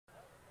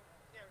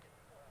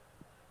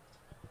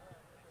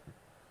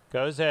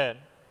Goes in.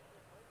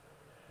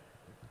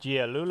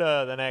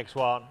 Lula, the next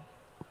one.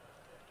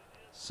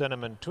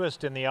 Cinnamon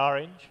Twist in the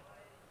orange.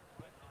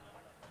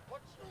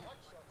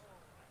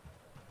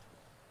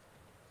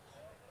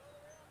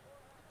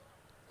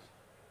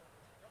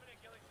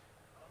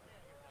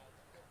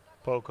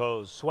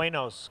 Poco's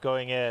Suenos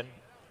going in.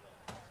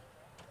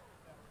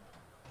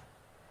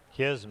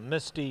 Here's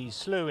Misty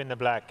Slew in the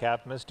black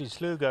cap. Misty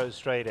Slew goes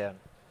straight in.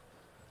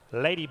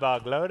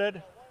 Ladybug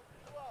loaded.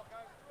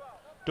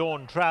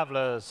 Dawn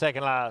Traveller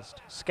second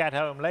last. Scat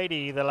Home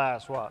Lady the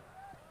last one.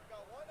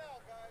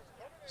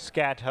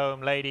 Scat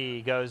Home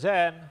Lady goes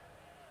in.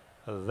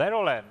 They're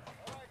all in.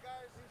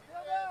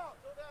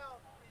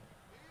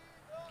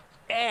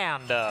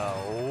 And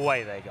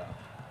away they go.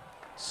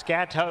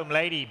 Scat Home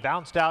Lady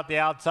bounced out the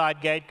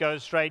outside gate,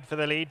 goes straight for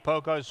the lead.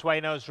 Poco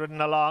Suenos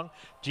ridden along.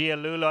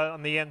 Lula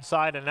on the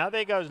inside, and now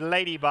there goes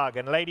Ladybug,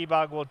 and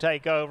Ladybug will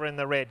take over in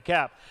the red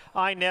cap.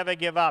 I Never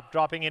Give Up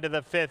dropping into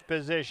the 5th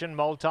position.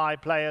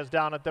 Multi-players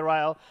down at the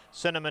rail.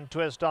 Cinnamon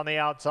Twist on the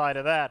outside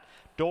of that.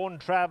 Dawn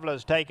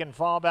Traveller's taken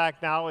far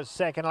back now as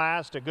second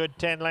last, a good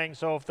 10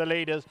 lengths off the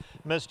leaders.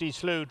 Misty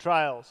Slew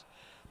trails.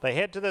 They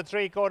head to the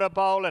 3/4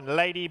 pole, and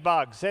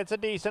Ladybug sets a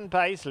decent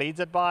pace, leads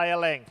it by a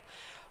length.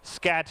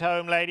 Scat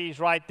Home Ladies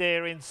right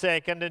there in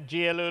second, and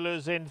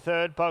Lula's in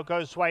third.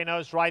 Poco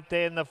Suenos right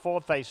there in the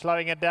 4th. They're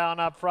slowing it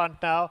down up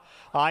front now.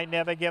 I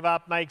Never Give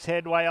Up makes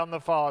headway on the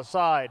far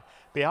side.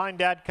 Behind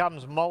that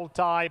comes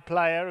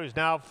Multi-Player, who's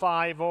now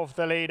 5 off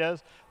the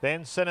leaders.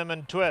 Then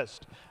Cinnamon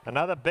Twist.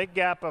 Another big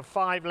gap of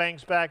 5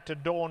 lengths back to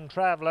Dawn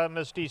Traveller.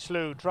 Misty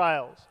Slew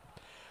trails.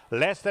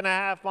 Less than a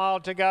half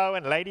mile to go,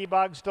 and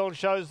Ladybug still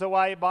shows the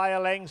way by a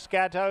length.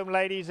 Scat Home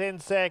Ladies in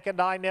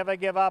second. I Never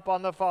Give Up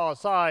on the far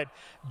side.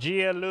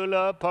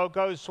 Lula,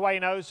 Poco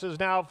Suenos is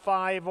now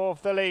 5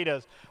 off the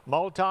leaders.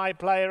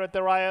 Multi-Player at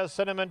the rail.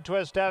 Cinnamon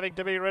Twist having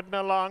to be ridden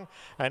along.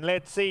 And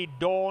let's see,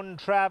 Dawn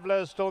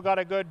Traveller still got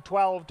a good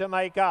 12 to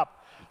make up.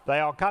 They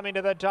are coming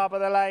to the top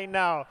of the lane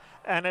now,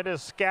 and it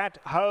is Scat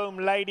Home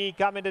Lady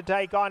coming to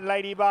take on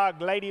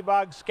Ladybug.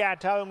 Ladybug,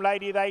 Scat Home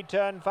Lady, they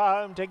turn for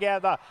home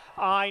together.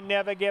 I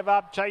Never Give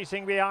Up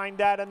chasing behind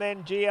that, and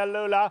then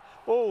Lula,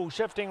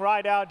 shifting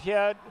right out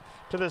here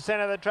to the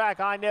centre of the track.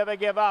 I Never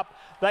Give Up.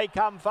 They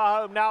come for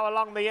home now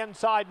along the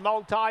inside.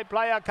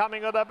 Multi-Player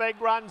coming with a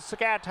big run.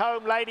 Scat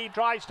Home Lady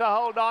tries to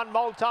hold on.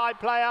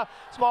 Multi-Player,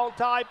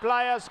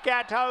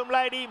 Scat Home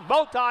Lady.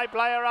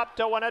 Multi-Player up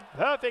to win it.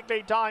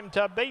 Perfectly timed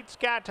to beat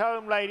Scat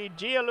Home Lady.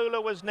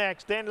 Lula was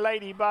next, then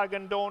Ladybug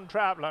and Dawn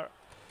Traveller.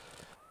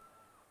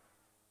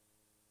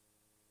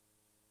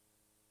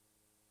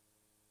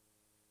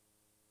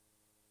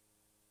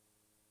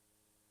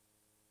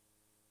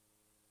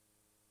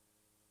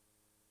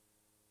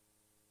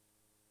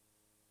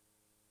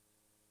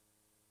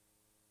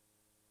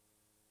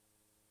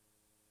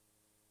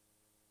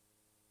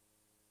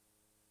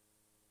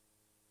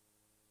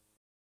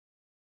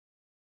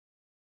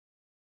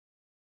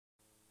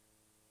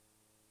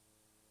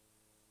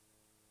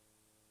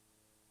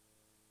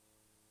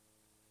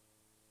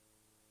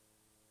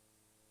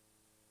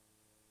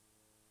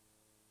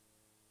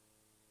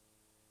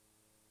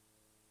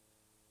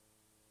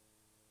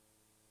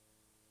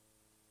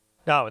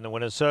 Now in the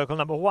winner's circle,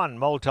 number 1,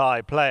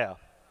 Multi-Player.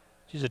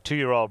 She's a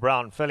 2-year-old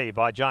brown filly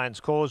by Giant's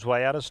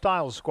Causeway out of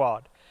Styles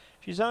Squad.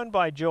 She's owned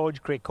by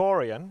George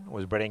Krikorian,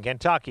 was bred in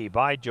Kentucky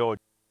by George.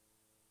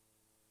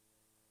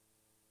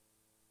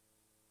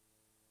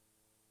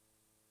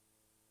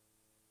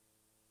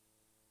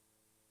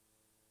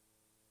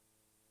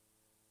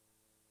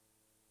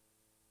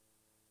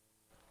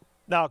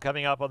 Now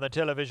coming up on the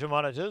television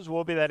monitors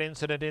will be that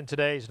incident in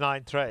today's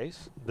 9th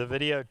race. The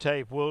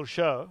videotape will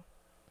show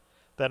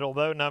that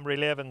although number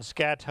 11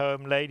 Scat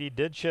Home Lady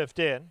did shift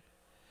in,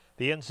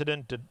 the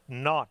incident did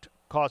not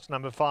cost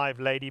number 5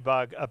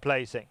 Ladybug a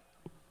placing.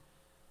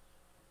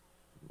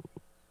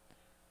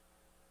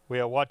 We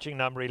are watching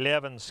number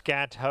 11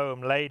 Scat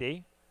Home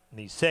Lady in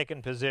the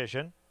 2nd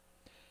position,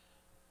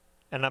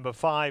 and number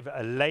 5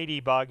 a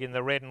Ladybug in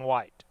the red and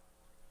white.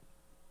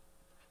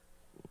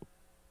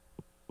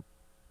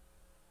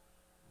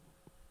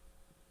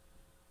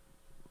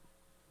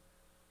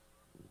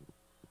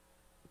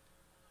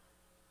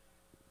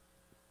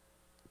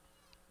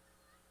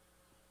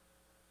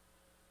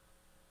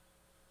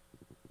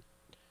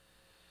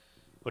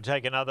 We'll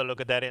take another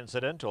look at that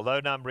incident. Although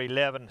number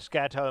 11,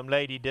 Scat Home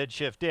Lady, did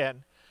shift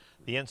in,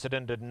 the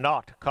incident did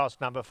not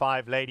cost number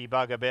 5,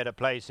 Ladybug, a better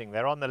placing.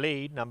 They're on the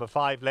lead. Number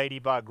 5,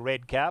 Ladybug,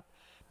 red cap.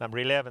 Number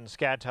 11,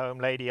 Scat Home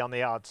Lady on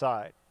the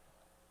outside.